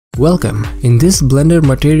Welcome! In this Blender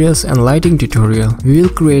materials and lighting tutorial, we will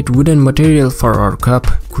create wooden material for our cup,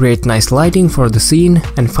 create nice lighting for the scene,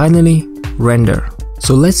 and finally, render.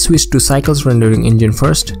 So let's switch to Cycles rendering engine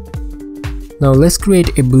first. Now let's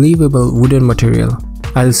create a believable wooden material.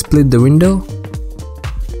 I'll split the window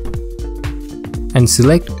and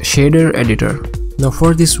select shader editor. Now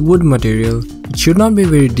for this wood material, it should not be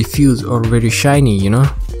very diffuse or very shiny,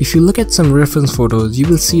 If you look at some reference photos, you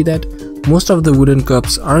will see that most of the wooden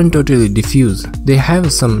cups aren't totally diffuse, they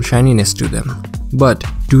have some shininess to them. But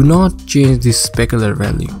do not change this specular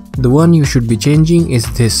value. The one you should be changing is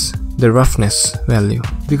this, the roughness value.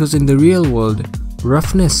 Because in the real world,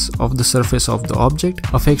 roughness of the surface of the object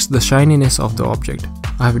affects the shininess of the object.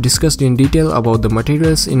 I have discussed in detail about the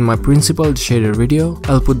materials in my principled shader video.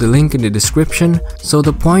 I'll put the link in the description. So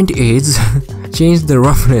the point is, change the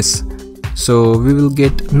roughness. So we will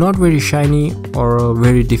get not very shiny or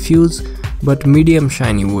very diffuse, but medium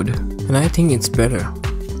shiny wood, and I think it's better.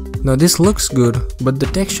 Now this looks good, but the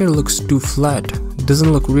texture looks too flat, it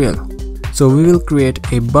doesn't look real. So we will create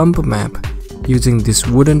a bump map using this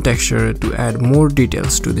wooden texture to add more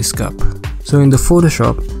details to this cup. So in the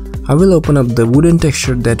Photoshop, I will open up the wooden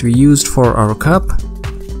texture that we used for our cup,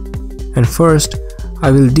 and first I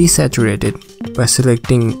will desaturate it by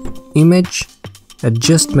selecting Image,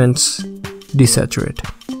 Adjustments, Desaturate.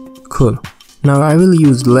 Cool. Now I will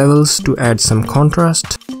use levels to add some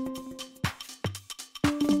contrast.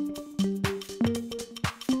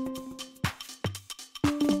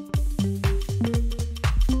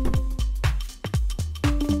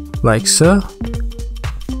 Like so.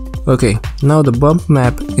 Okay, now the bump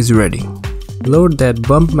map is ready. Load that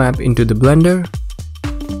bump map into the Blender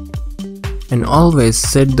and always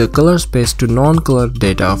set the color space to non-color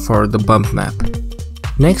data for the bump map.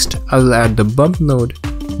 Next, I will add the bump node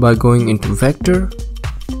by going into Vector,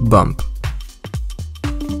 Bump.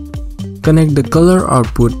 Connect the color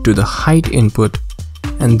output to the height input,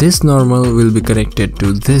 and this normal will be connected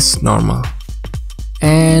to this normal.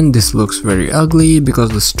 And this looks very ugly because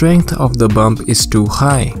the strength of the bump is too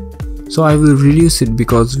high. So I will reduce it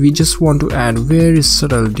because we just want to add very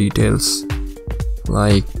subtle details.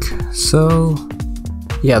 Like so.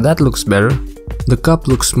 Yeah, that looks better. The cup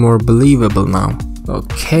looks more believable now.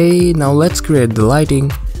 Okay, now let's create the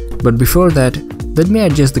lighting, but before that, let me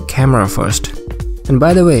adjust the camera first. And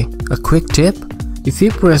by the way, a quick tip, if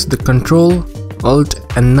you press the Ctrl, Alt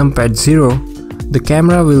and numpad 0, the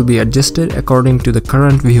camera will be adjusted according to the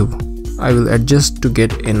current view. I will adjust to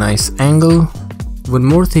get a nice angle. One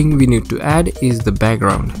more thing we need to add is the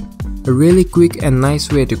background. A really quick and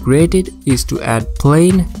nice way to create it is to add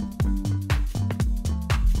plane,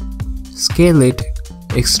 scale it,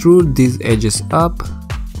 extrude these edges up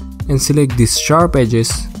and select these sharp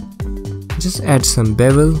edges. Just add some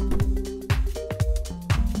bevel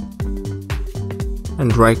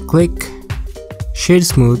and right click, shade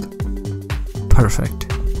smooth.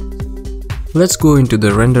 Perfect. Let's go into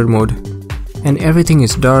the render mode, and everything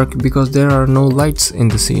is dark because there are no lights in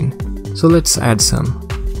the scene. So let's add some.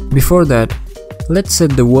 Before that, let's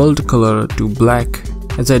set the world color to black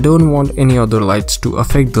as I don't want any other lights to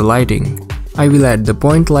affect the lighting. I will add the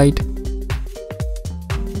point light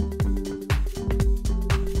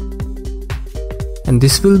and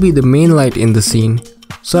this will be the main light in the scene,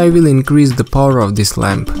 so I will increase the power of this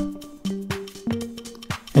lamp.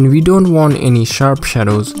 And we don't want any sharp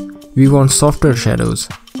shadows, we want softer shadows,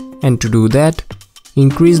 and to do that,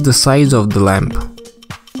 increase the size of the lamp.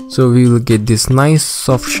 So we will get these nice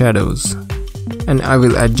soft shadows, and I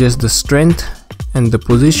will adjust the strength and the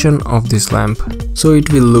position of this lamp so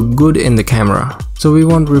it will look good in the camera. So we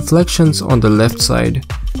want reflections on the left side,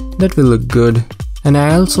 that will look good, and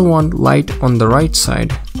I also want light on the right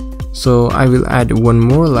side, so I will add one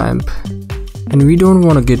more lamp. And we don't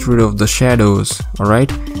want to get rid of the shadows,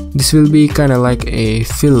 alright? This will be kinda like a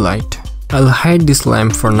fill light. I'll hide this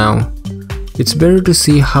lamp for now. It's better to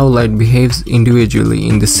see how light behaves individually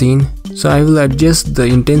in the scene. So I will adjust the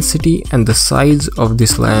intensity and the size of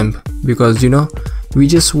this lamp because we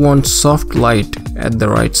just want soft light at the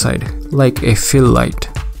right side, like a fill light.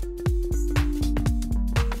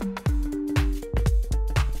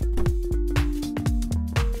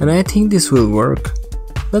 And I think this will work.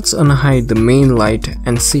 Let's unhide the main light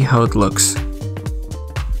and see how it looks.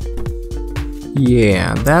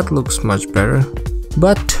 Yeah, that looks much better.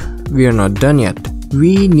 But we are not done yet.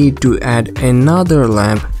 We need to add another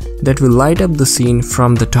lamp that will light up the scene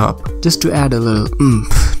from the top, just to add a little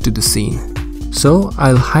oomph to the scene. So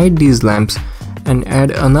I'll hide these lamps and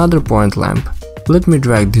add another point lamp. Let me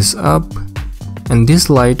drag this up, and this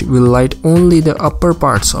light will light only the upper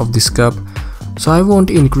parts of this cup, so I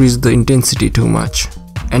won't increase the intensity too much.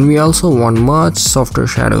 and we also want much softer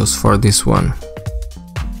shadows for this one.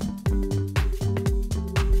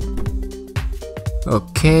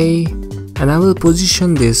 Okay, and I will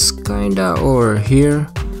position this kinda over here,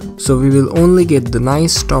 so we will only get the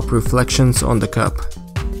nice top reflections on the cup.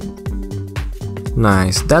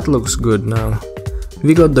 Nice, that looks good now.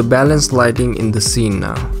 We got the balanced lighting in the scene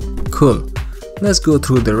now. Cool. Let's go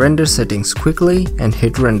through the render settings quickly and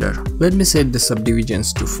hit render. Let me set the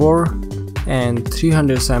subdivisions to 4 and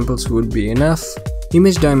 300 samples would be enough.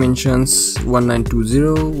 Image dimensions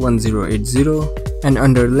 1920 1080, and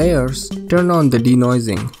under layers turn on the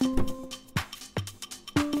denoising.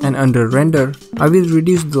 And under render I will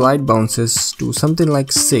reduce the light bounces to something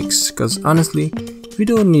like 6 cause honestly we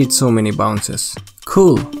don't need so many bounces.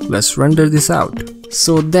 Cool, let's render this out.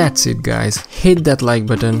 So that's it guys, hit that like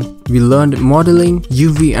button. We learned modeling,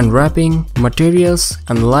 UV unwrapping, materials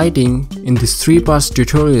and lighting in this 3-part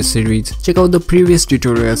tutorial series. Check out the previous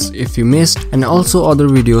tutorials if you missed, and also other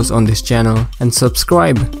videos on this channel, and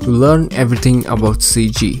subscribe to learn everything about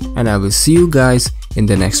CG, and I will see you guys in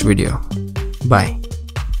the next video. Bye.